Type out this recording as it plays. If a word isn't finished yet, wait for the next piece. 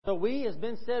So we, as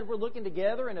Ben said, we're looking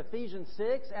together in Ephesians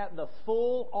 6 at the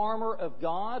full armor of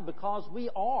God, because we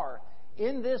are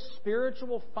in this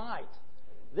spiritual fight,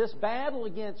 this battle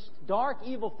against dark,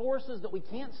 evil forces that we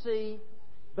can't see,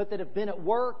 but that have been at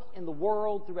work in the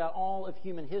world throughout all of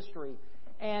human history.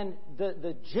 And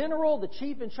the general, the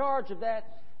chief in charge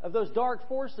of those dark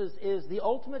forces is the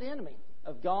ultimate enemy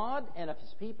of God and of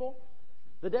His people,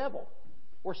 the devil,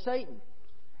 or Satan.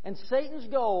 And Satan's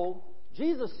goal,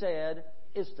 Jesus said,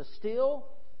 is to steal,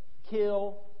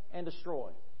 kill, and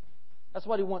destroy. That's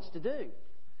what he wants to do.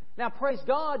 Now, praise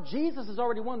God, Jesus has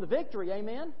already won the victory.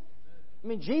 Amen? I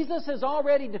mean, Jesus has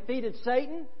already defeated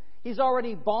Satan. He's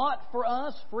already bought for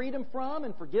us freedom from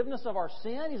and forgiveness of our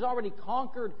sin. He's already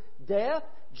conquered death.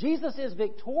 Jesus is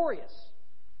victorious.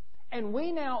 And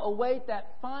we now await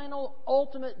that final,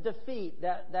 ultimate defeat,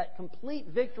 that complete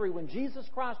victory when Jesus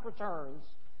Christ returns.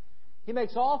 He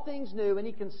makes all things new, and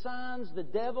He consigns the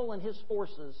devil and his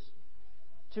forces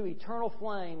to eternal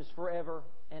flames forever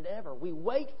and ever. We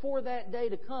wait for that day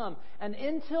to come. And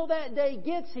until that day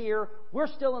gets here, we're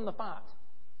still in the fight.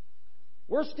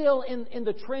 We're still in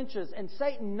the trenches. And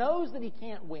Satan knows that he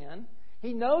can't win.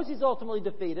 He knows he's ultimately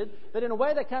defeated. But in a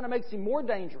way that kind of makes him more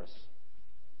dangerous.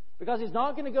 Because he's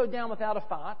not going to go down without a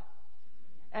fight.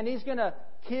 And he's going to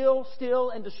kill,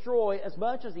 steal, and destroy as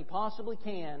much as he possibly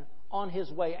can on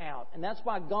his way out. And that's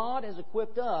why God has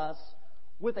equipped us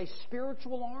with a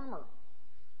spiritual armor.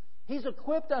 He's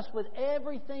equipped us with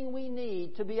everything we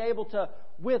need to be able to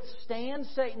withstand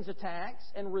Satan's attacks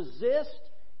and resist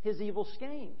his evil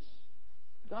schemes.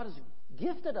 God has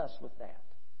gifted us with that.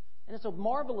 And it's a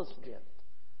marvelous gift.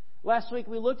 Last week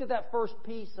we looked at that first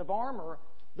piece of armor,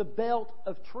 the belt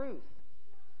of truth.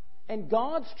 And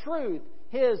God's truth,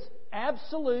 His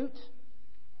absolute,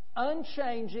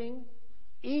 unchanging,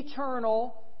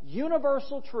 eternal,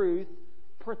 universal truth,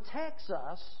 protects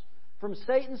us from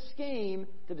Satan's scheme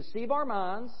to deceive our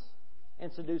minds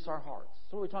and seduce our hearts.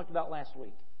 That's what we talked about last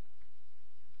week.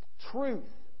 Truth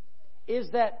is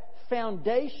that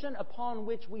foundation upon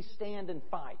which we stand and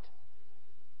fight.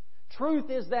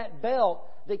 Truth is that belt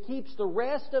that keeps the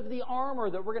rest of the armor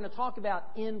that we're going to talk about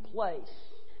in place,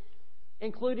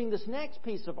 including this next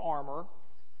piece of armor,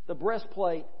 the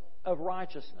breastplate of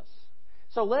righteousness.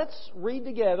 So let's read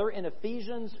together in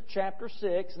Ephesians chapter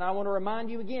 6. And I want to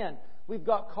remind you again, we've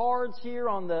got cards here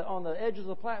on the edges of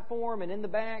the platform and in the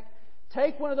back.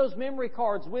 Take one of those memory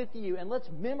cards with you and let's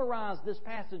memorize this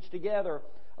passage together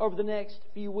over the next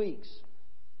few weeks.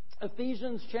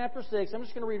 Ephesians chapter 6, I'm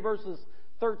just going to read verses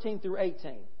 13 through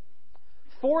 18.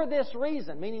 For this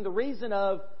reason, meaning the reason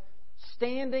of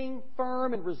standing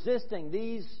firm and resisting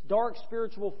these dark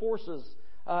spiritual forces,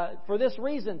 for this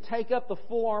reason, take up the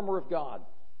full armor of God,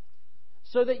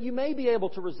 so that you may be able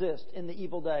to resist in the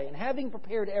evil day. And having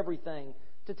prepared everything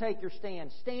to take your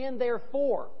stand, stand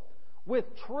therefore with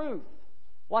truth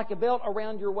like a belt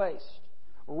around your waist,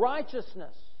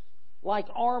 righteousness like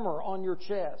armor on your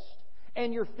chest,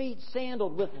 and your feet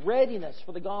sandaled with readiness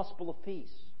for the gospel of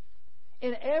peace.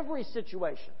 In every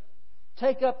situation,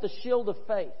 take up the shield of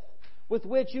faith, with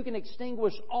which you can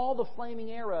extinguish all the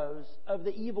flaming arrows of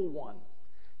the evil one.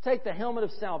 Take the helmet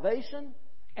of salvation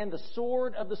and the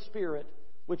sword of the Spirit,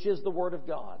 which is the Word of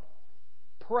God.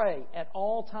 Pray at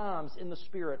all times in the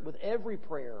Spirit with every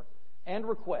prayer and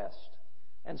request,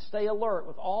 and stay alert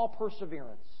with all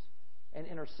perseverance and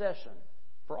intercession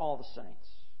for all the saints.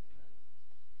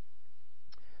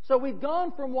 So we've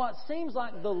gone from what seems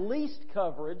like the least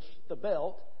coverage, the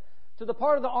belt, to the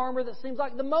part of the armor that seems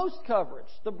like the most coverage,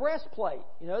 the breastplate,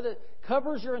 that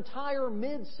covers your entire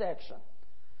midsection.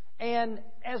 And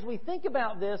as we think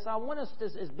about this, I want us,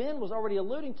 as Ben was already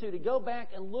alluding to go back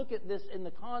and look at this in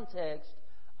the context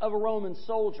of a Roman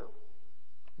soldier.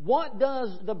 What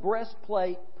does the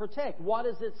breastplate protect? What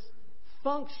is its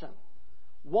function?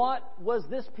 What was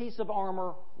this piece of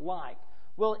armor like?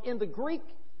 Well, in the Greek,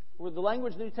 where the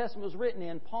language the New Testament was written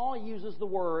in, Paul uses the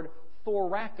word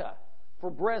thoraka for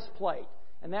breastplate.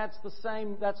 And that's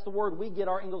the word we get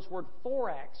our English word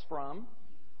thorax from,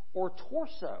 or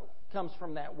torso comes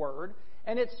from that word.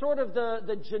 And it's sort of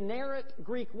the generic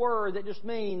Greek word that just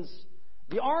means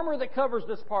the armor that covers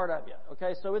this part of you.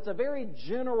 Okay, so it's a very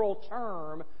general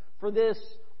term for this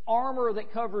armor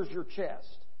that covers your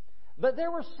chest. But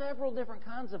there were several different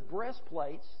kinds of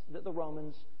breastplates that the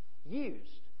Romans used.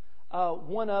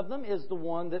 One of them is the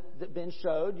one that Ben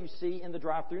showed, you see in the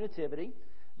drive-thru nativity.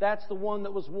 That's the one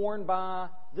that was worn by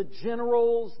the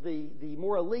generals, the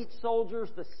more elite soldiers,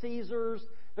 the Caesars.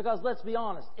 Because let's be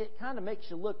honest, it kind of makes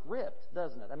you look ripped,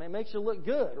 doesn't it? I mean, it makes you look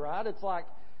good, right? It's like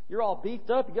you're all beefed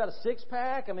up, you got a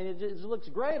six-pack. I mean, it just looks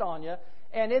great on you.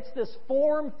 And it's this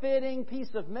form-fitting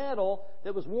piece of metal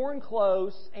that was worn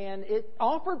close, and it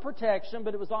offered protection,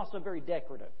 but it was also very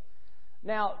decorative.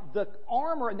 Now, the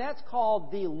armor, and that's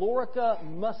called the lorica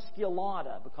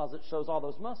musculata, because it shows all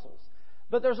those muscles.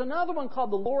 But there's another one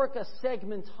called the lorica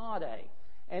segmentata,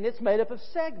 and it's made up of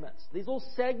segments, these little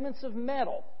segments of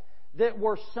metal that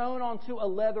were sewn onto a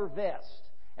leather vest.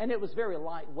 And it was very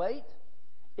lightweight,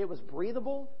 it was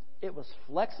breathable, it was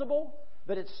flexible,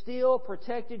 but it still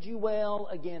protected you well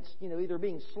against, either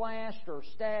being slashed or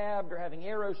stabbed or having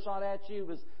arrows shot at you. It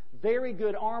was very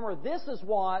good armor. This is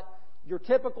what your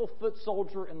typical foot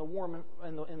soldier in the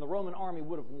Roman army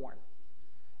would have worn.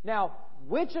 Now,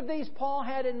 which of these Paul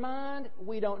had in mind,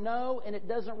 we don't know, and it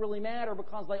doesn't really matter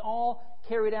because they all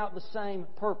carried out the same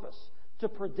purpose, to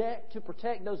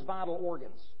protect those vital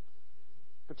organs,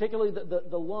 particularly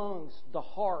the lungs, the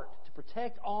heart, to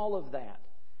protect all of that.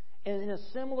 And in a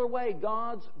similar way,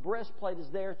 God's breastplate is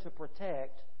there to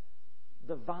protect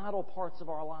the vital parts of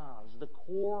our lives, the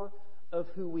core of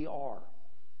who we are,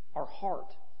 our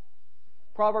heart.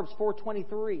 Proverbs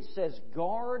 4:23 says,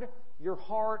 "Guard your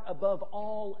heart above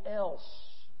all else,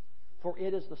 for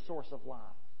it is the source of life."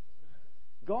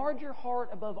 Guard your heart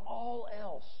above all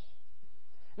else.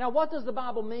 Now, what does the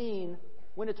Bible mean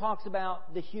when it talks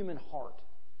about the human heart?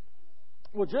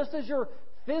 Well, just as your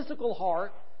physical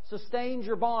heart sustains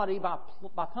your body by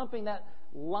pumping that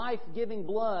life-giving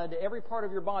blood to every part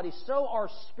of your body, so our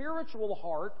spiritual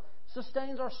heart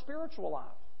sustains our spiritual life.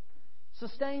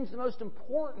 Sustains the most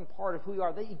important part of who we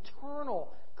are, the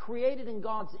eternal, created in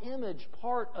God's image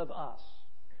part of us.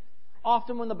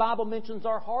 Often when the Bible mentions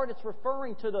our heart, it's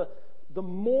referring to the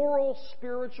moral,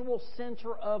 spiritual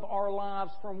center of our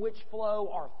lives from which flow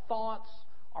our thoughts,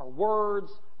 our words,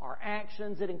 our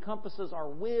actions. It encompasses our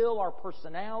will, our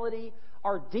personality,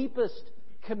 our deepest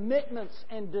commitments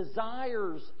and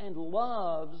desires and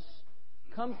loves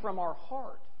come from our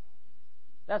heart.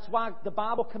 That's why the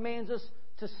Bible commands us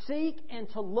to seek and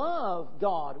to love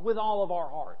God with all of our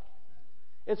heart.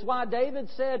 It's why David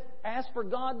said, ask for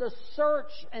God to search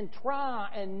and try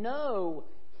and know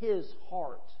His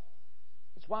heart.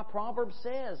 It's why Proverbs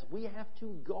says we have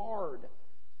to guard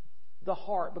the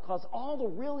heart, because all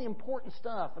the really important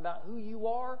stuff about who you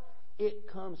are, it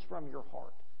comes from your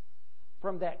heart,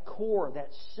 from that core, that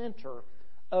center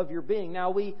of your being.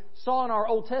 Now, we saw in our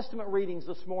Old Testament readings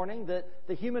this morning that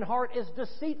the human heart is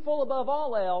deceitful above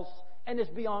all else and is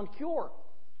beyond cure.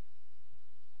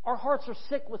 Our hearts are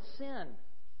sick with sin.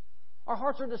 Our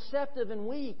hearts are deceptive and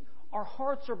weak. Our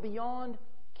hearts are beyond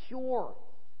cure.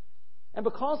 And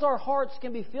because our hearts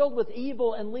can be filled with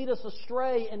evil and lead us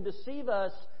astray and deceive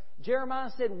us, Jeremiah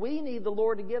said we need the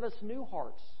Lord to give us new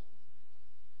hearts.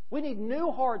 We need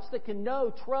new hearts that can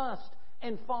know, trust,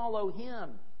 and follow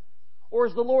Him. Or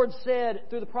as the Lord said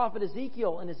through the prophet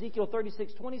Ezekiel in Ezekiel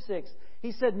 36:26,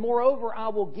 He said, "Moreover, I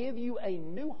will give you a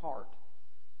new heart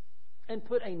and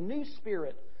put a new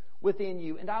spirit within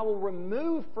you, and I will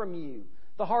remove from you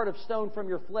the heart of stone from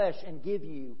your flesh and give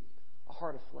you a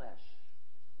heart of flesh."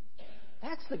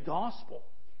 That's the gospel.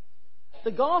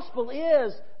 The gospel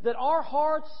is that our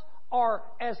hearts are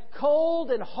as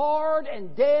cold and hard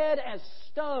and dead as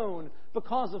stone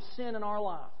because of sin in our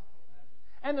life.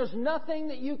 And there's nothing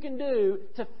that you can do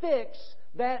to fix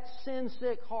that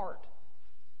sin-sick heart.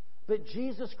 But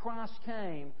Jesus Christ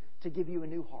came to give you a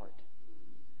new heart.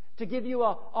 To give you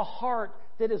a heart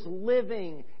that is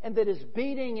living and that is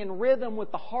beating in rhythm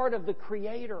with the heart of the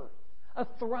Creator. A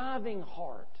thriving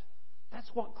heart.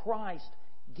 That's what Christ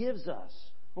gives us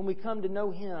when we come to know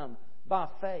Him by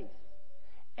faith.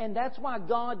 And that's why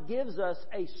God gives us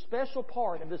a special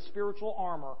part of His spiritual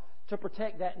armor to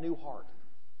protect that new heart.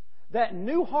 That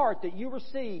new heart that you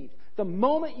received the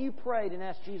moment you prayed and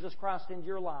asked Jesus Christ into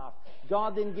your life,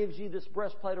 God then gives you this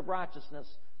breastplate of righteousness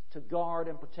to guard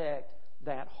and protect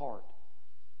that heart.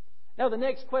 Now, the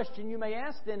next question you may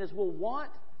ask then is, well, what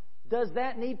does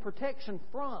that need protection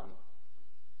from?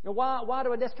 Now, why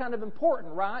do I? That's kind of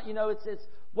important, right? It's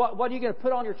what are you going to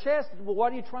put on your chest? Well,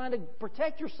 what are you trying to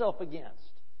protect yourself against?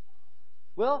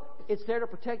 Well, it's there to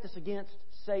protect us against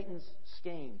Satan's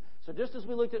scheme. So just as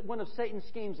we looked at one of Satan's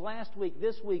schemes last week,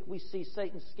 this week we see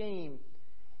Satan's scheme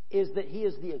is that he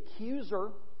is the accuser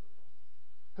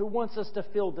who wants us to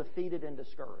feel defeated and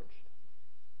discouraged.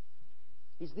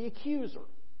 He's the accuser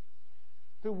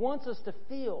who wants us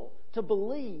to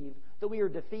believe that we are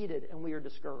defeated and we are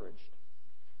discouraged.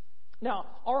 Now,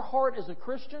 our heart as a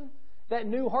Christian, that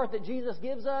new heart that Jesus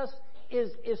gives us,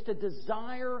 is to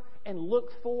desire and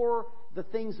look for the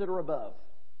things that are above,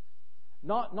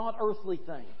 not earthly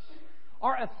things.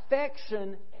 Our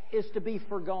affection is to be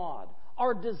for God.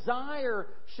 Our desire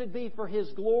should be for His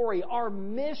glory. Our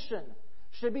mission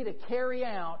should be to carry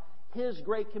out His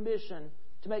Great Commission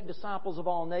to make disciples of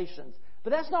all nations.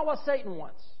 But that's not what Satan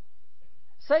wants.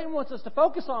 Satan wants us to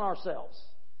focus on ourselves.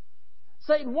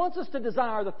 Satan wants us to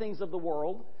desire the things of the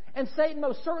world. And Satan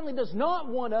most certainly does not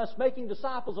want us making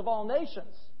disciples of all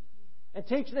nations and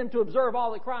teaching them to observe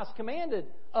all that Christ commanded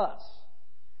us.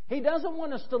 He doesn't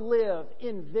want us to live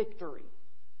in victory,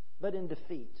 but in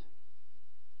defeat.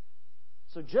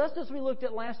 So just as we looked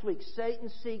at last week, Satan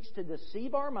seeks to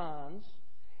deceive our minds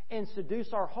and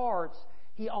seduce our hearts.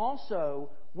 He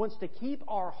also wants to keep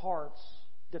our hearts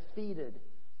defeated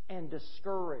and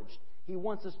discouraged. He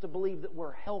wants us to believe that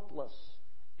we're helpless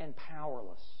and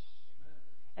powerless.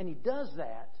 And he does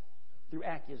that through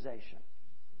accusation.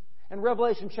 In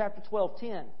Revelation chapter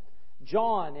 12:10,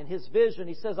 John, in his vision,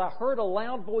 he says, I heard a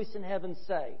loud voice in heaven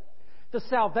say, the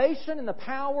salvation and the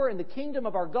power and the kingdom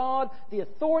of our God, the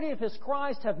authority of His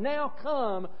Christ have now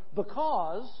come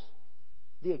because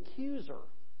the accuser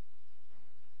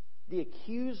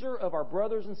of our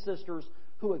brothers and sisters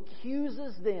who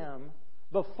accuses them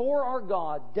before our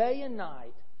God day and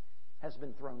night has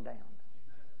been thrown down.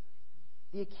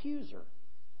 The accuser,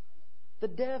 the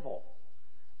devil.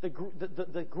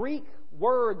 The Greek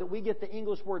word that we get the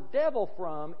English word devil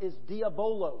from is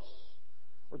diabolos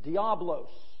or diablos.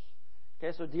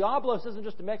 Okay, so Diablos isn't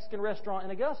just a Mexican restaurant in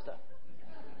Augusta.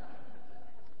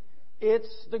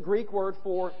 It's the Greek word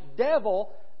for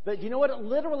devil, but you know what it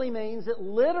literally means? It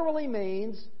literally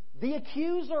means the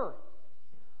accuser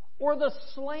or the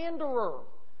slanderer.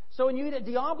 So when you eat at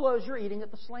Diablos, you're eating at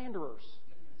the slanderers.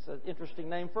 It's an interesting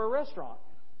name for a restaurant.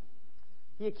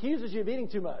 He accuses you of eating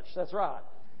too much. That's right.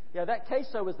 Yeah, that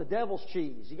queso is the devil's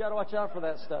cheese. You got to watch out for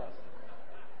that stuff.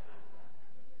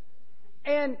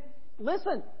 And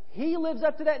listen, he lives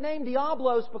up to that name,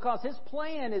 Diablos, because his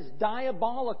plan is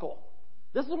diabolical.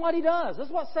 This is what he does. This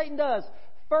is what Satan does.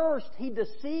 First, he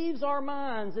deceives our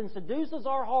minds and seduces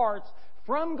our hearts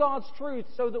from God's truth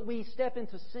so that we step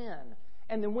into sin.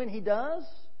 And then when he does,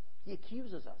 he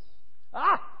accuses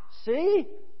us. See?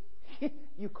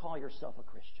 You call yourself a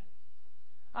Christian.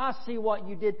 I see what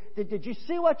you did. Did you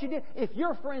see what you did? If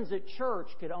your friends at church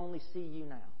could only see you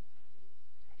now.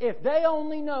 If they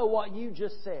only know what you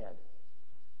just said.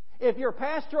 If your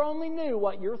pastor only knew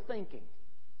what you're thinking.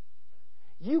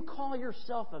 You call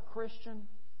yourself a Christian?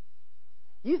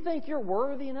 You think you're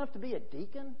worthy enough to be a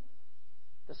deacon?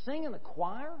 To sing in the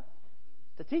choir?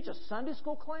 To teach a Sunday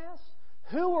school class?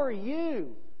 Who are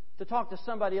you to talk to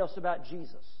somebody else about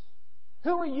Jesus?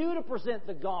 Who are you to present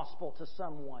the gospel to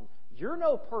someone? You're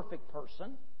no perfect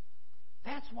person.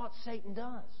 That's what Satan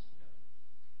does.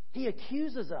 He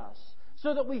accuses us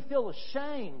so that we feel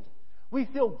ashamed. We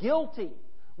feel guilty.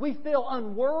 We feel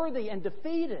unworthy and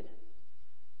defeated.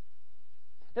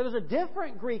 Now, there's a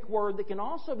different Greek word that can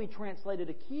also be translated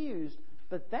accused,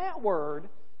 but that word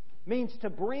means to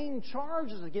bring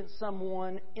charges against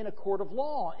someone in a court of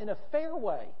law, in a fair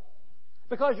way,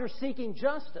 because you're seeking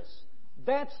justice.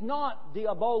 That's not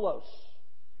diabolos.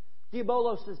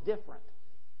 Diabolos is different.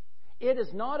 It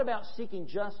is not about seeking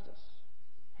justice.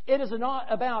 It is not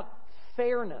about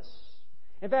fairness.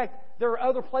 In fact, there are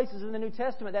other places in the New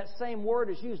Testament that same word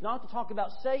is used not to talk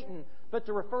about Satan, but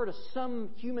to refer to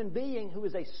some human being who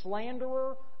is a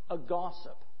slanderer, a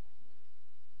gossip.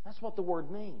 That's what the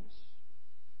word means.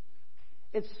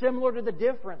 It's similar to the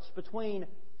difference between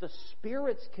the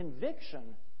Spirit's conviction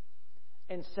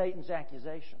and Satan's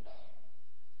accusations.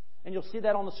 And you'll see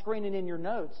that on the screen and in your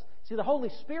notes. See, the Holy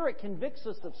Spirit convicts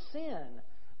us of sin,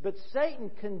 but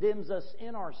Satan condemns us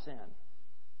in our sin.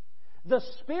 The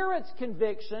Spirit's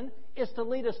conviction is to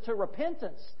lead us to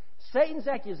repentance. Satan's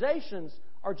accusations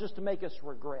are just to make us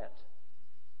regret.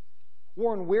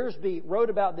 Warren Wiersbe wrote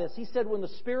about this. He said, when the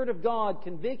Spirit of God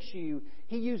convicts you,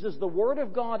 He uses the Word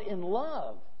of God in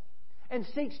love and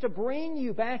seeks to bring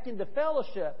you back into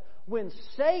fellowship. When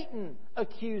Satan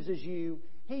accuses you,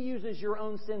 he uses your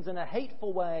own sins in a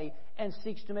hateful way and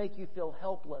seeks to make you feel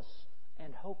helpless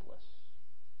and hopeless.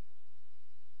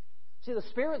 See, the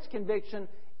Spirit's conviction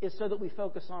is so that we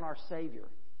focus on our Savior.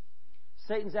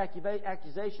 Satan's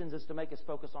accusations is to make us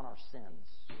focus on our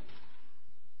sins.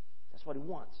 That's what he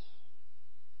wants.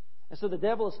 And so the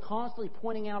devil is constantly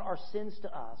pointing out our sins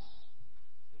to us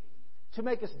to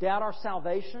make us doubt our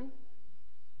salvation,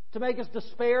 to make us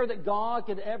despair that God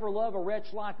could ever love a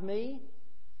wretch like me.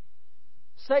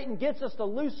 Satan gets us to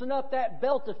loosen up that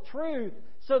belt of truth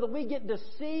so that we get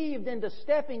deceived into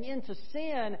stepping into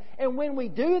sin. And when we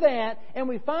do that and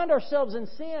we find ourselves in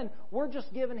sin, we're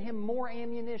just giving him more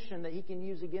ammunition that he can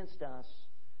use against us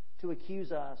to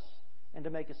accuse us and to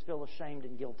make us feel ashamed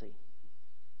and guilty.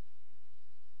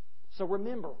 So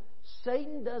remember,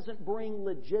 Satan doesn't bring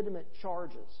legitimate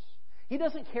charges. He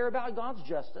doesn't care about God's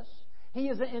justice. He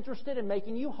isn't interested in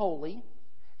making you holy.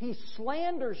 He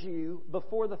slanders you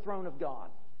before the throne of God.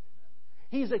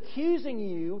 He's accusing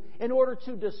you in order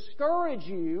to discourage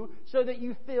you so that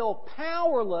you feel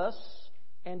powerless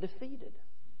and defeated.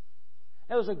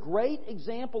 Now, there's a great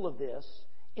example of this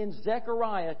in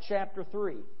Zechariah chapter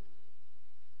 3. If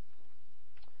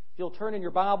you'll turn in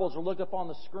your Bibles or look up on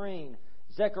the screen,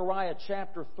 Zechariah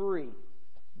chapter 3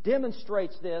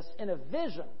 demonstrates this in a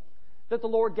vision that the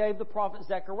Lord gave the prophet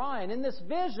Zechariah. And in this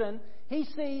vision, he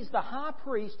sees the high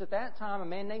priest at that time, a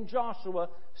man named Joshua,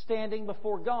 standing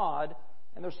before God.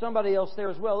 And there's somebody else there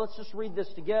as well. Let's just read this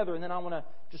together, and then I want to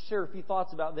just share a few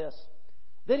thoughts about this.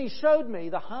 Then he showed me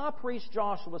the high priest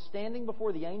Joshua standing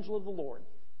before the angel of the Lord,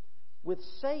 with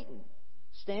Satan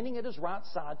standing at his right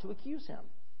side to accuse him.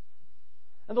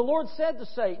 And the Lord said to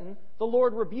Satan, "The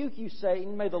Lord rebuke you,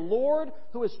 Satan. May the Lord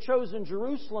who has chosen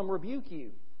Jerusalem rebuke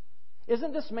you.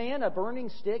 Isn't this man a burning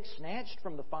stick snatched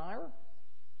from the fire?"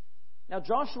 Now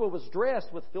Joshua was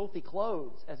dressed with filthy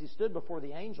clothes as he stood before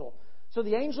the angel. So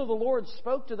the angel of the Lord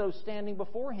spoke to those standing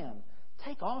before him,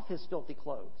 "Take off his filthy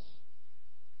clothes."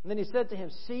 And then he said to him,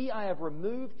 "See, I have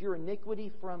removed your iniquity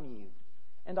from you,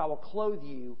 and I will clothe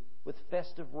you with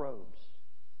festive robes."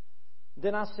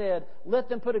 Then I said, "Let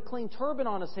them put a clean turban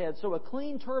on his head." So a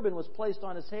clean turban was placed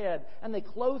on his head, and they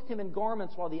clothed him in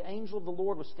garments while the angel of the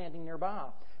Lord was standing nearby.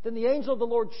 Then the angel of the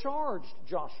Lord charged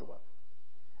Joshua,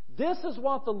 "This is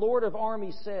what the Lord of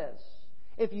armies says.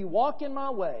 If you walk in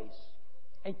my ways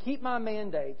and keep my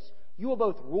mandates, you will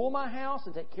both rule my house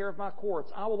and take care of my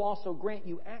courts. I will also grant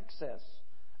you access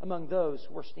among those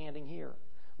who are standing here.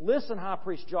 Listen, high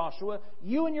priest Joshua,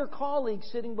 you and your colleagues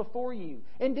sitting before you.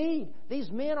 Indeed,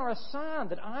 these men are a sign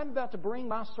that I'm about to bring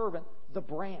my servant, the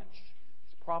branch."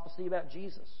 It's a prophecy about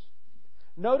Jesus.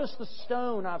 "Notice the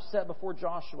stone I've set before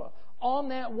Joshua. On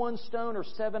that one stone are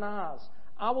 7 eyes.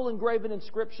 I will engrave an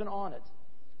inscription on it.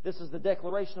 This is the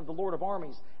declaration of the Lord of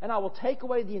armies. And I will take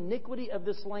away the iniquity of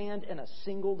this land in a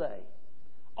single day.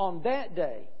 On that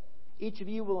day, each of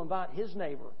you will invite his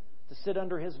neighbor to sit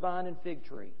under his vine and fig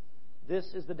tree.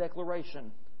 This is the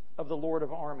declaration of the Lord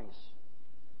of armies."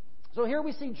 So here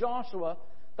we see Joshua,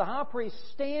 the high priest,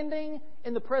 standing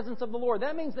in the presence of the Lord.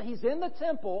 That means that he's in the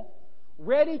temple,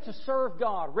 ready to serve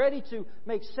God, ready to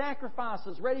make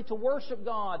sacrifices, ready to worship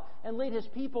God and lead His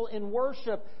people in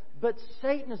worship. But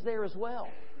Satan is there as well.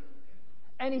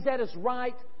 And he's at his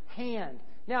right hand.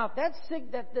 Now, that's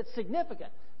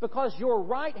significant, because your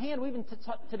right hand, we even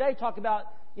today talk about,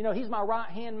 he's my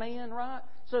right-hand man, right?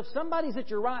 So if somebody's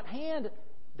at your right hand,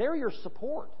 they're your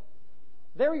support.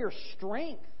 They're your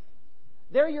strength.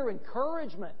 They're your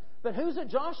encouragement. But who's at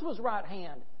Joshua's right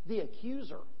hand? The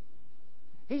accuser.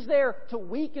 He's there to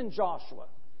weaken Joshua.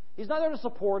 He's not there to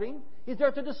support him. He's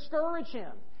there to discourage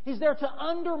him. He's there to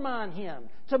undermine him,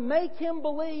 to make him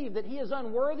believe that he is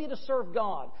unworthy to serve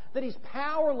God, that he's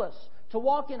powerless to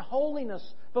walk in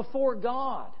holiness before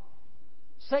God.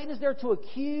 Satan is there to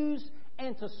accuse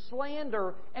and to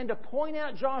slander and to point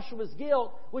out Joshua's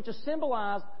guilt, which is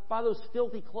symbolized by those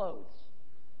filthy clothes,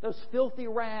 those filthy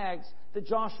rags that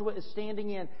Joshua is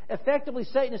standing in. Effectively,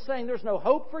 Satan is saying there's no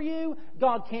hope for you,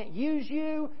 God can't use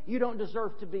you, you don't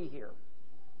deserve to be here.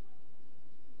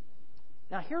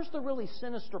 Now, here's the really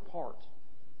sinister part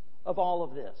of all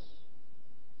of this.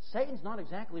 Satan's not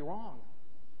exactly wrong.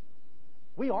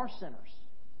 We are sinners.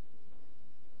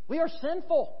 We are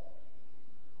sinful.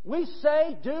 We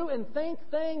say, do, and think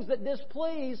things that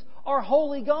displease our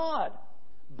holy God.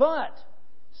 But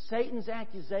Satan's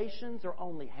accusations are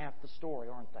only half the story,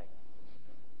 aren't they?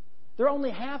 They're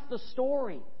only half the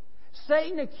story.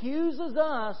 Satan accuses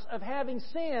us of having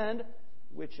sinned,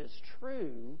 which is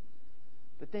true,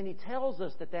 but then he tells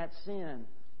us that sin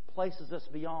places us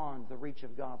beyond the reach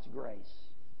of God's grace.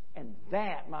 And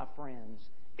that, my friends,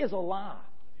 is a lie.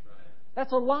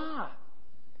 That's a lie.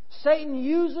 Satan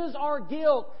uses our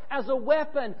guilt as a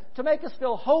weapon to make us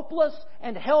feel hopeless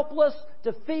and helpless,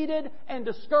 defeated and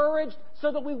discouraged,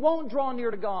 so that we won't draw near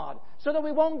to God, so that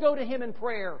we won't go to Him in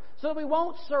prayer, so that we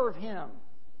won't serve Him,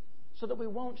 so that we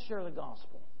won't share the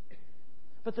gospel.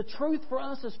 But the truth for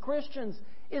us as Christians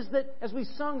is that, as we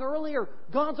sung earlier,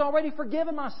 God's already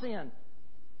forgiven my sin.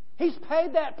 He's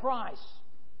paid that price.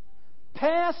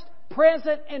 Past,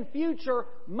 present, and future,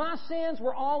 my sins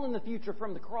were all in the future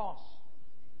from the cross.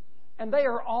 And they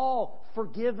are all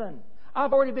forgiven.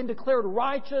 I've already been declared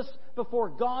righteous before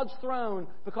God's throne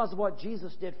because of what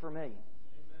Jesus did for me. Amen.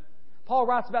 Paul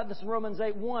writes about this in Romans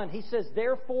 8:1. He says,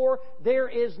 "Therefore, there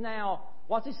is now,"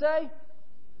 what's he say?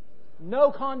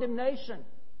 "No condemnation.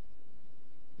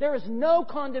 There is no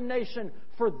condemnation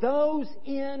for those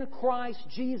in Christ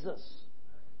Jesus."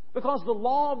 Because the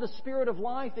law of the Spirit of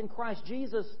life in Christ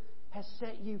Jesus has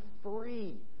set you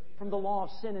free from the law of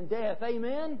sin and death.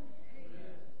 Amen?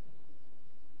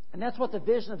 And that's what the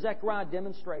vision of Zechariah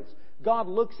demonstrates. God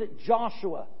looks at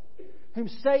Joshua, whom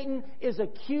Satan is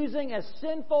accusing as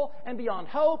sinful and beyond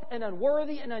hope and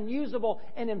unworthy and unusable.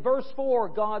 And in verse 4,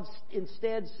 God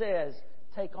instead says,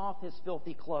 take off his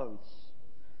filthy clothes.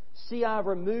 See, I have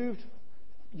removed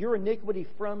your iniquity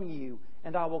from you,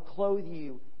 and I will clothe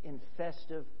you in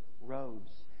festive robes.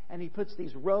 And He puts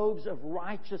these robes of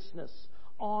righteousness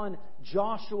on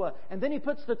Joshua. And then He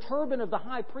puts the turban of the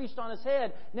high priest on his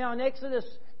head. Now in Exodus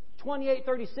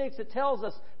 28:36, it tells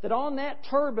us that on that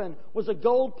turban was a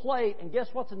gold plate. And guess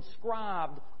what's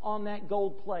inscribed on that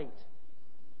gold plate?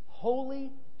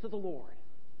 Holy to the Lord.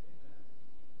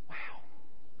 Wow.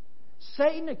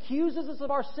 Satan accuses us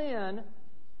of our sin.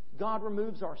 God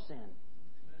removes our sin.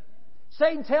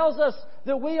 Satan tells us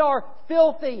that we are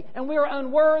filthy and we are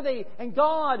unworthy, and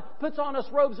God puts on us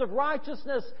robes of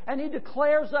righteousness, and He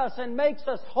declares us and makes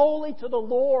us holy to the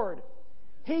Lord.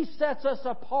 He sets us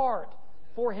apart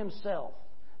for Himself.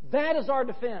 That is our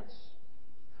defense.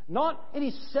 Not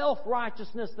any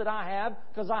self-righteousness that I have,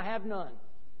 because I have none,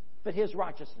 but His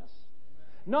righteousness.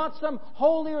 Not some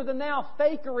holier-than-thou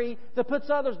fakery that puts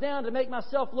others down to make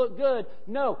myself look good.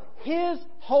 No, His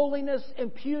holiness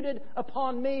imputed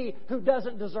upon me who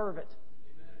doesn't deserve it.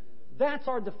 That's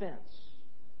our defense.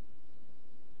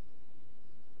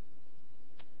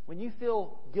 When you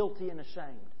feel guilty and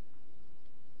ashamed,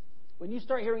 when you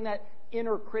start hearing that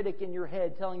inner critic in your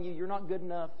head telling you you're not good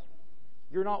enough,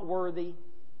 you're not worthy,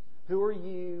 who are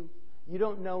you, you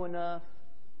don't know enough.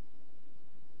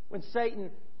 When Satan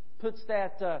puts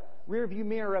that rearview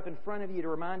mirror up in front of you to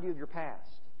remind you of your past,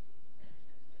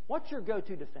 what's your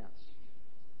go-to defense?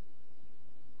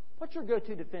 What's your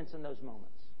go-to defense in those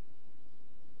moments?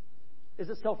 Is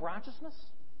it self-righteousness?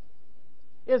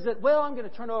 Is it, well, I'm going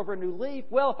to turn over a new leaf.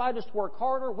 Well, if I just work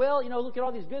harder. Well, look at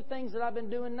all these good things that I've been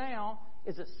doing now.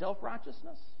 Is it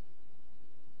self-righteousness?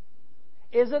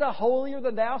 Is it a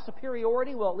holier-than-thou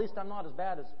superiority? Well, at least I'm not as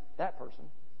bad as that person.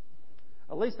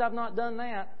 At least I've not done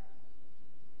that.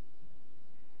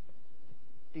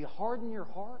 Do you harden your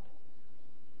heart?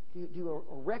 Do you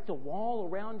erect a wall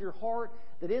around your heart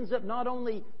that ends up not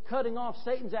only cutting off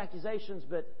Satan's accusations,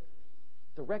 but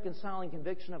the reconciling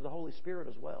conviction of the Holy Spirit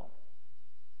as well?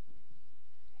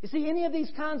 You see, any of these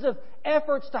kinds of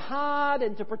efforts to hide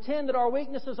and to pretend that our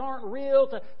weaknesses aren't real,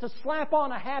 to slap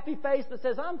on a happy face that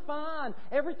says, I'm fine,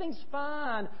 everything's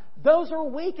fine, those are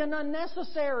weak and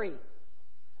unnecessary.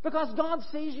 Because God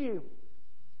sees you.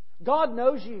 God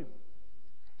knows you.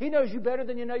 He knows you better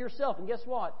than you know yourself. And guess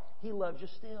what? He loves you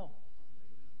still.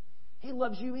 He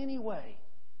loves you anyway.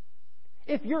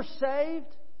 If you're saved,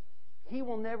 He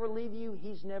will never leave you.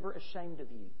 He's never ashamed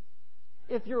of you.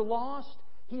 If you're lost,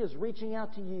 He is reaching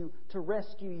out to you to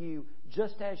rescue you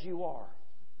just as you are.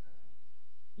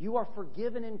 You are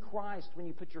forgiven in Christ when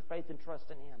you put your faith and trust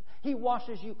in Him. He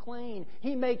washes you clean.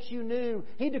 He makes you new.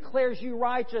 He declares you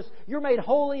righteous. You're made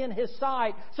holy in His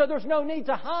sight. So there's no need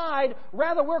to hide.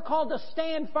 Rather, we're called to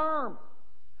stand firm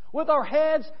with our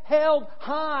heads held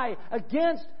high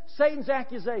against Satan's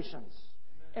accusations.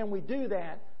 And we do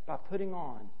that by putting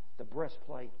on the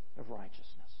breastplate of righteousness.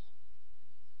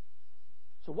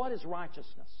 So what is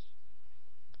righteousness?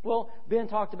 Well, Ben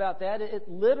talked about that. It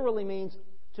literally means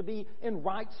to be in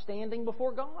right standing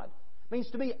before God. It means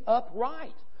to be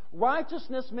upright.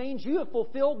 Righteousness means you have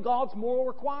fulfilled God's moral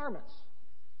requirements.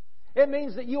 It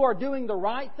means that you are doing the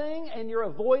right thing and you're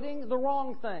avoiding the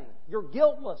wrong thing. You're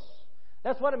guiltless.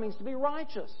 That's what it means to be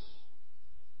righteous.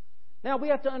 Now, we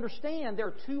have to understand there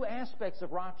are two aspects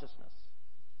of righteousness.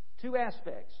 Two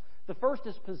aspects. The first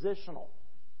is positional.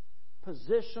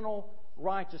 Positional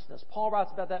righteousness. Paul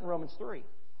writes about that in Romans 3.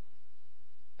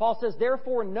 Paul says,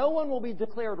 therefore, no one will be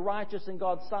declared righteous in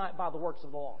God's sight by the works of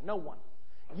the law. No one.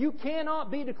 You cannot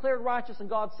be declared righteous in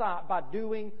God's sight by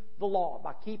doing the law,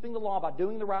 by keeping the law, by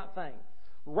doing the right thing.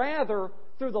 Rather,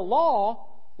 through the law,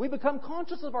 we become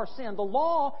conscious of our sin. The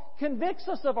law convicts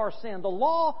us of our sin. The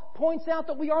law points out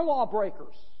that we are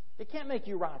lawbreakers. It can't make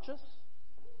you righteous.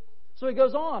 So he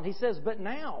goes on. He says, but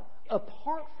now,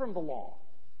 apart from the law,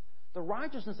 the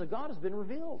righteousness of God has been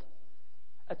revealed,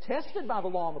 attested by the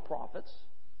law and the prophets.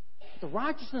 The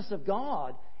righteousness of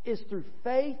God is through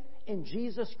faith in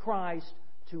Jesus Christ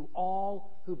to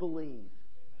all who believe.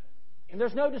 And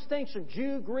there's no distinction.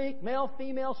 Jew, Greek, male,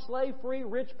 female, slave, free,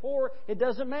 rich, poor. It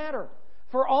doesn't matter.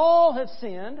 For all have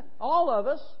sinned, all of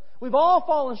us. We've all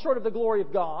fallen short of the glory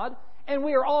of God. And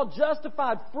we are all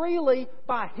justified freely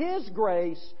by His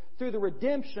grace through the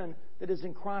redemption that is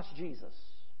in Christ Jesus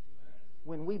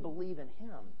when we believe in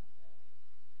Him.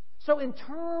 So in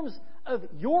terms of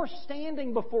your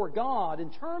standing before God,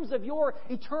 in terms of your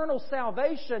eternal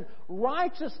salvation,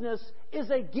 righteousness is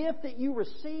a gift that you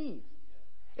receive.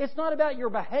 It's not about your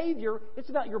behavior, it's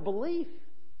about your belief.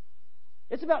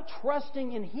 It's about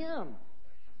trusting in Him.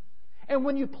 And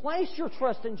when you place your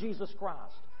trust in Jesus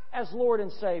Christ as Lord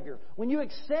and Savior, when you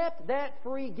accept that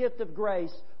free gift of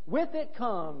grace, with it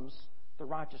comes the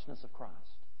righteousness of Christ.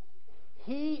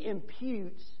 He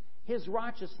imputes His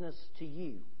righteousness to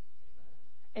you.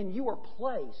 And you are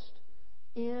placed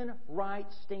in right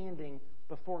standing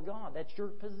before God. That's your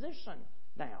position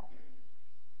now.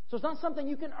 So it's not something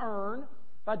you can earn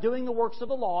by doing the works of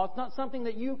the law. It's not something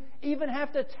that you even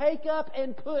have to take up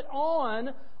and put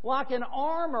on like an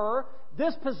armor.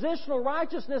 This positional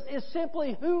righteousness is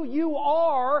simply who you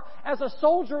are as a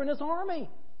soldier in His army.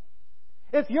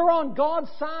 If you're on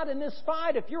God's side in this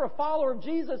fight, if you're a follower of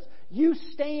Jesus, you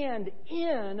stand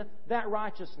in that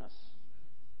righteousness.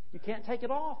 You can't take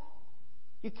it off.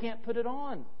 You can't put it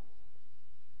on.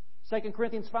 2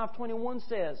 Corinthians 5:21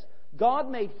 says, God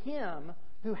made Him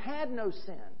who had no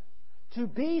sin to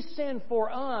be sin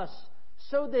for us,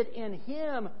 so that in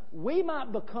Him we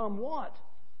might become what?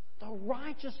 The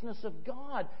righteousness of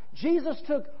God. Jesus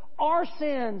took our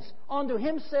sins onto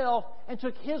Himself and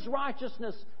took His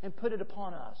righteousness and put it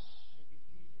upon us.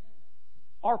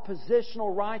 Our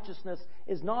positional righteousness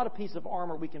is not a piece of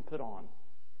armor we can put on.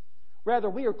 Rather,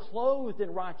 we are clothed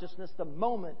in righteousness the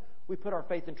moment we put our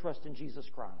faith and trust in Jesus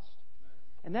Christ.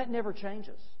 And that never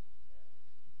changes.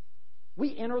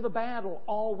 We enter the battle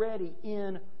already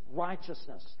in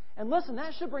righteousness. And listen,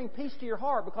 that should bring peace to your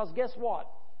heart, because guess what?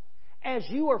 As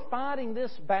you are fighting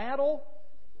this battle,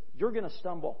 you're going to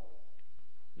stumble.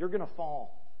 You're going to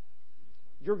fall.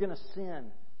 You're going to sin.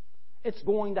 It's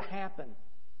going to happen.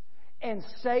 And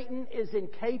Satan is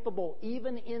incapable,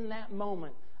 even in that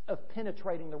moment, of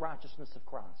penetrating the righteousness of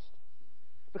Christ.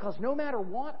 Because no matter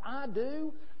what I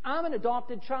do, I'm an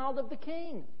adopted child of the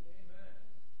King.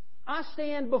 I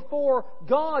stand before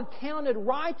God counted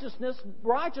righteous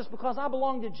because I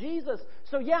belong to Jesus.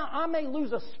 So yeah, I may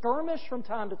lose a skirmish from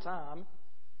time to time,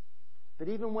 but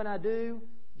even when I do,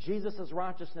 Jesus'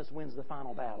 righteousness wins the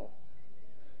final battle.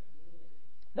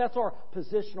 That's our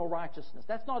positional righteousness.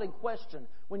 That's not in question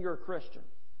when you're a Christian.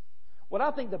 What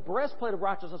I think the breastplate of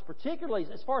righteousness, particularly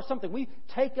as far as something we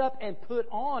take up and put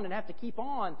on and have to keep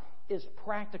on, is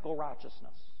practical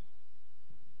righteousness.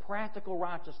 Practical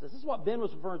righteousness. This is what Ben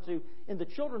was referring to in the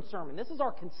children's sermon. This is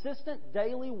our consistent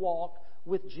daily walk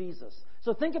with Jesus.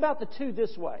 So think about the two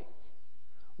this way.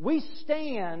 We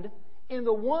stand in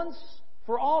the once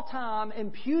for all time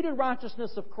imputed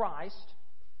righteousness of Christ,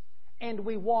 and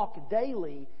we walk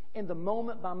daily in the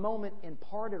moment by moment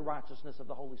imparted righteousness of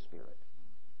the Holy Spirit.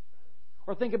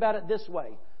 Or think about it this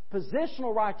way.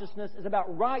 Positional righteousness is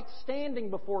about right standing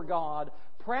before God.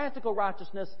 Practical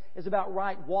righteousness is about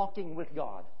right walking with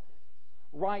God.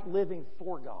 Right living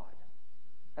for God.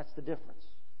 That's the difference.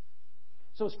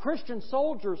 So as Christian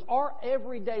soldiers, our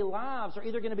everyday lives are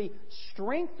either going to be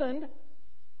strengthened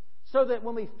so that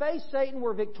when we face Satan,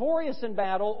 we're victorious in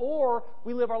battle, or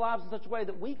we live our lives in such a way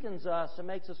that weakens us and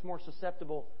makes us more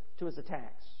susceptible to his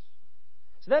attacks.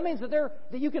 So that means that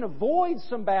you can avoid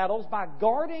some battles by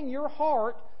guarding your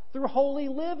heart through holy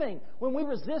living. When we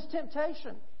resist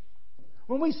temptation,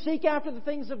 when we seek after the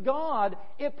things of God,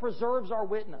 it preserves our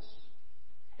witness.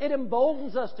 It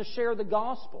emboldens us to share the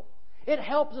gospel. It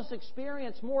helps us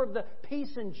experience more of the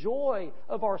peace and joy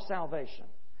of our salvation.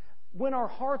 When our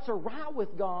hearts are right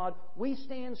with God, we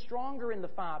stand stronger in the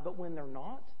fight. But when they're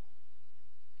not,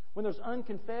 when there's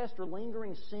unconfessed or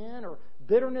lingering sin or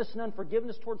bitterness and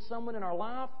unforgiveness towards someone in our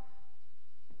life,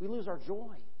 we lose our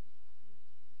joy.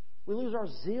 We lose our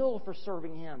zeal for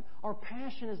serving Him. Our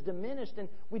passion is diminished, and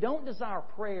we don't desire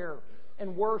prayer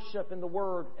and worship and the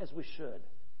Word as we should.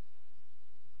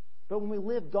 But when we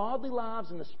live godly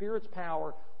lives in the Spirit's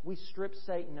power, we strip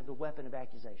Satan of the weapon of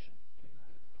accusation.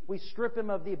 We strip him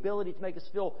of the ability to make us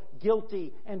feel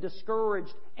guilty and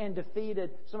discouraged and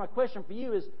defeated. So my question for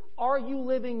you is, are you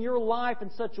living your life in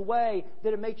such a way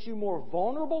that it makes you more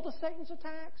vulnerable to Satan's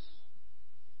attacks?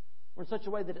 Or in such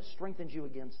a way that it strengthens you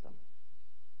against them?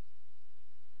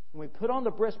 When we put on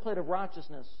the breastplate of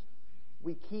righteousness,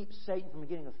 we keep Satan from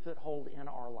getting a foothold in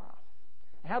our life.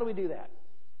 How do we do that?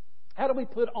 How do we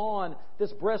put on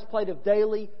this breastplate of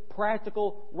daily,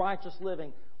 practical, righteous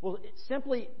living? Well,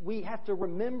 simply, we have to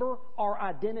remember our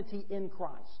identity in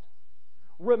Christ.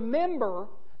 Remember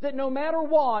that no matter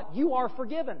what, you are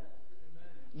forgiven.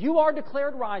 You are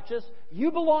declared righteous.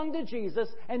 You belong to Jesus,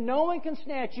 and no one can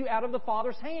snatch you out of the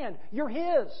Father's hand. You're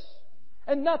His.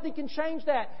 And nothing can change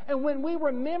that. And when we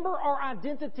remember our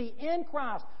identity in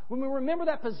Christ, when we remember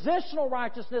that positional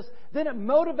righteousness, then it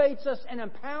motivates us and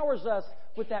empowers us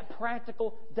with that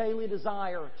practical daily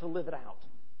desire to live it out.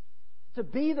 To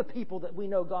be the people that we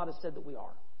know God has said that we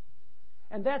are.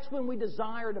 And that's when we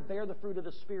desire to bear the fruit of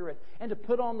the Spirit and to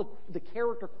put on the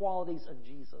character qualities of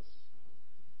Jesus.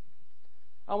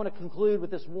 I want to conclude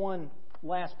with this one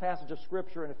last passage of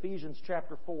Scripture in Ephesians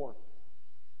chapter 4.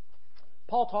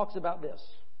 Paul talks about this.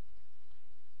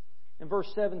 In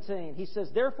verse 17, he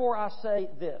says, "Therefore I say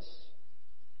this,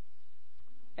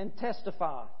 and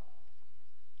testify,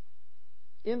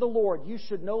 in the Lord you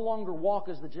should no longer walk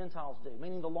as the Gentiles do,"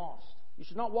 meaning the lost. You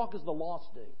should not walk as the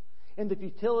lost do, in the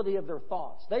futility of their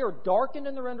thoughts. They are darkened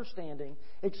in their understanding,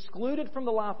 excluded from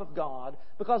the life of God,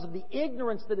 because of the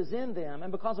ignorance that is in them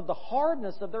and because of the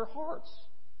hardness of their hearts.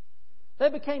 They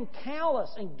became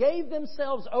callous and gave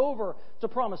themselves over to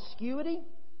promiscuity,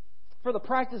 for the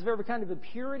practice of every kind of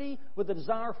impurity, with a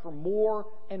desire for more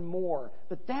and more.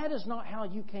 But that is not how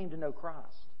you came to know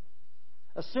Christ.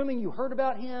 Assuming you heard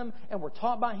about Him and were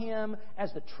taught by Him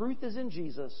as the truth is in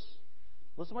Jesus,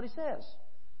 listen to what He says.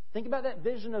 Think about that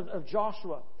vision of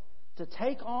Joshua. To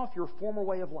take off your former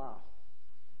way of life,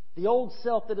 the old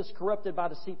self that is corrupted by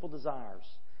deceitful desires,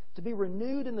 to be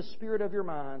renewed in the spirit of your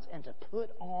minds, and to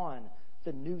put on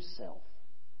the new self.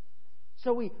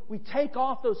 So we take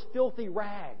off those filthy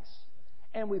rags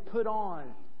and we put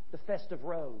on the festive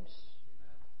robes.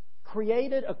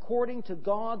 Created according to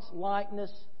God's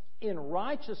likeness in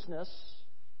righteousness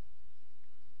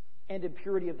and in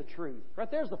purity of the truth. Right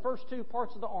there's the first two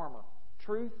parts of the armor.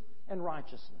 Truth and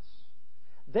righteousness.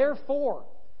 Therefore,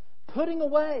 putting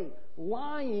away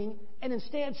lying and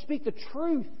instead speak the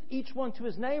truth, each one to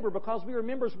his neighbor, because we are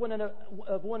members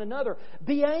of one another.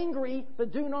 Be angry,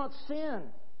 but do not sin.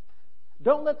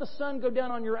 Don't let the sun go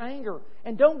down on your anger,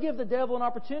 and don't give the devil an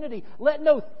opportunity. Let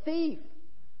the thief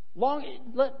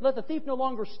no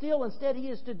longer steal. Instead, he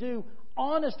is to do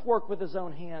honest work with his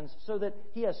own hands, so that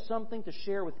he has something to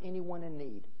share with anyone in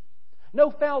need. No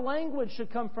foul language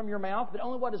should come from your mouth, but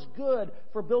only what is good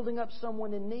for building up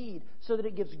someone in need, so that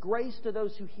it gives grace to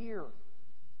those who hear.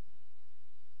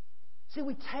 See,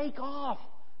 we take off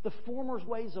the former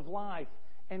ways of life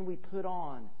and we put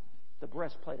on the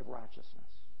breastplate of righteousness.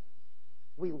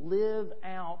 We live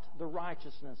out the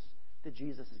righteousness that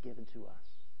Jesus has given to us.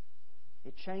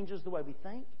 It changes the way we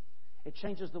think. It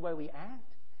changes the way we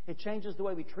act. It changes the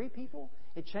way we treat people.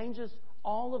 It changes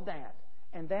all of that.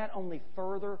 And that only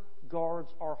further guards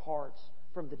our hearts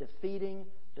from the defeating,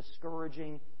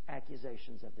 discouraging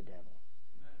accusations of the devil.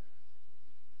 Amen.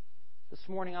 This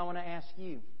morning I want to ask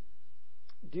you,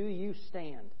 do you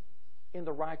stand in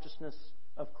the righteousness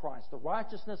of Christ? The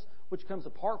righteousness which comes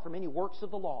apart from any works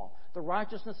of the law. The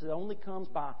righteousness that only comes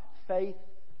by faith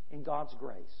in God's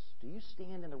grace. Do you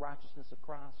stand in the righteousness of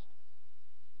Christ?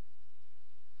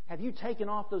 Have you taken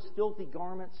off those filthy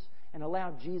garments and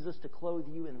allowed Jesus to clothe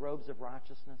you in robes of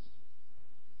righteousness?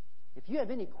 If you have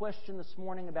any question this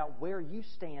morning about where you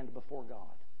stand before God,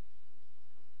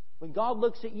 when God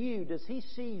looks at you, does He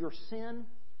see your sin,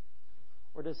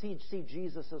 or does He see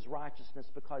Jesus' righteousness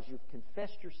because you've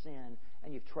confessed your sin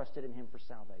and you've trusted in Him for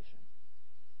salvation?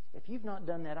 If you've not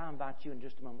done that, I invite you in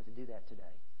just a moment to do that today.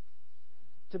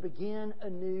 To begin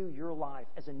anew your life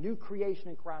as a new creation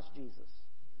in Christ Jesus.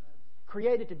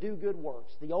 Created to do good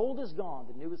works. The old is gone,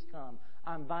 the new has come.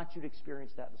 I invite you to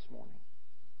experience that this morning.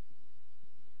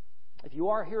 If you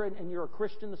are here and you're a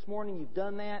Christian this morning, you've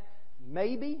done that,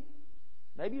 maybe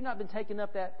you've not been taking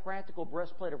up that practical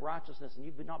breastplate of righteousness and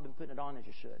you've not been putting it on as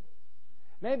you should.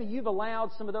 Maybe you've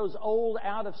allowed some of those old,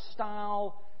 out of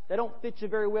style, they don't fit you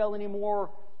very well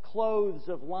anymore, clothes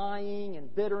of lying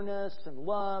and bitterness and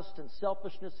lust and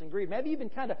selfishness and greed. Maybe you've been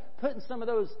kind of putting some of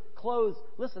those clothes.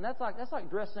 Listen, that's like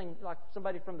dressing like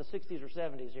somebody from the 60s or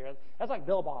 70s here. That's like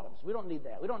bell bottoms. We don't need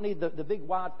that. We don't need the big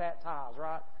wide fat ties,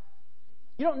 right?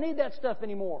 You don't need that stuff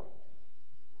anymore.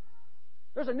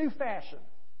 There's a new fashion,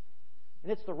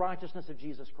 and it's the righteousness of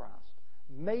Jesus Christ.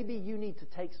 Maybe you need to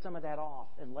take some of that off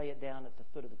and lay it down at the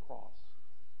foot of the cross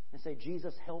and say,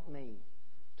 Jesus, help me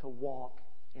to walk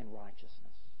in righteousness.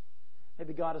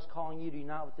 Maybe God is calling you to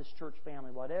unite with this church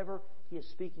family. Whatever He is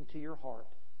speaking to your heart.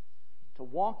 To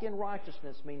walk in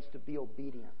righteousness means to be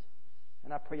obedient.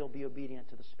 And I pray you'll be obedient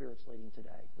to the Spirit's leading today.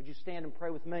 Would you stand and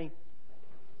pray with me?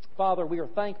 Father, we are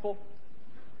thankful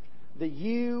that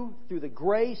You, through the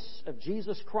grace of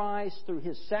Jesus Christ, through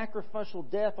His sacrificial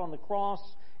death on the cross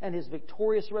and His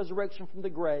victorious resurrection from the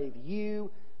grave,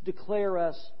 You declare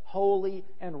us holy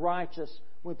and righteous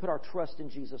when we put our trust in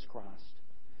Jesus Christ.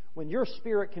 When Your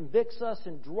Spirit convicts us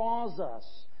and draws us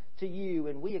to You,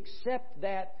 and we accept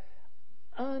that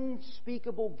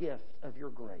unspeakable gift of your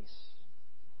grace.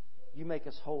 You make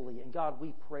us holy. And God,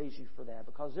 we praise you for that,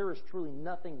 because there is truly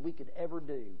nothing we could ever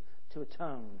do to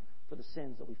atone for the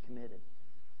sins that we've committed.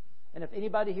 And if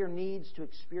anybody here needs to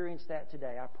experience that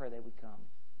today, I pray they would come.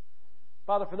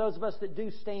 Father, for those of us that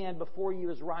do stand before you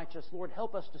as righteous, Lord,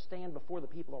 help us to stand before the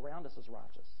people around us as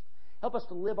righteous. Help us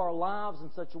to live our lives in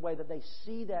such a way that they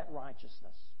see that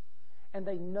righteousness and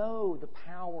they know the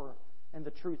power and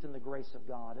the truth and the grace of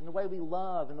God, and the way we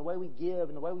love, and the way we give,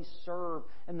 and the way we serve,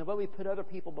 and the way we put other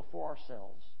people before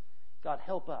ourselves. God,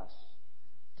 help us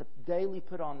to daily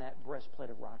put on that breastplate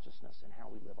of righteousness in how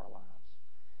we live our lives.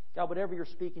 God, whatever you're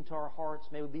speaking to our hearts,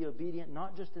 may we be obedient,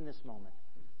 not just in this moment,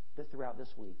 but throughout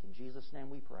this week. In Jesus' name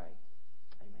we pray.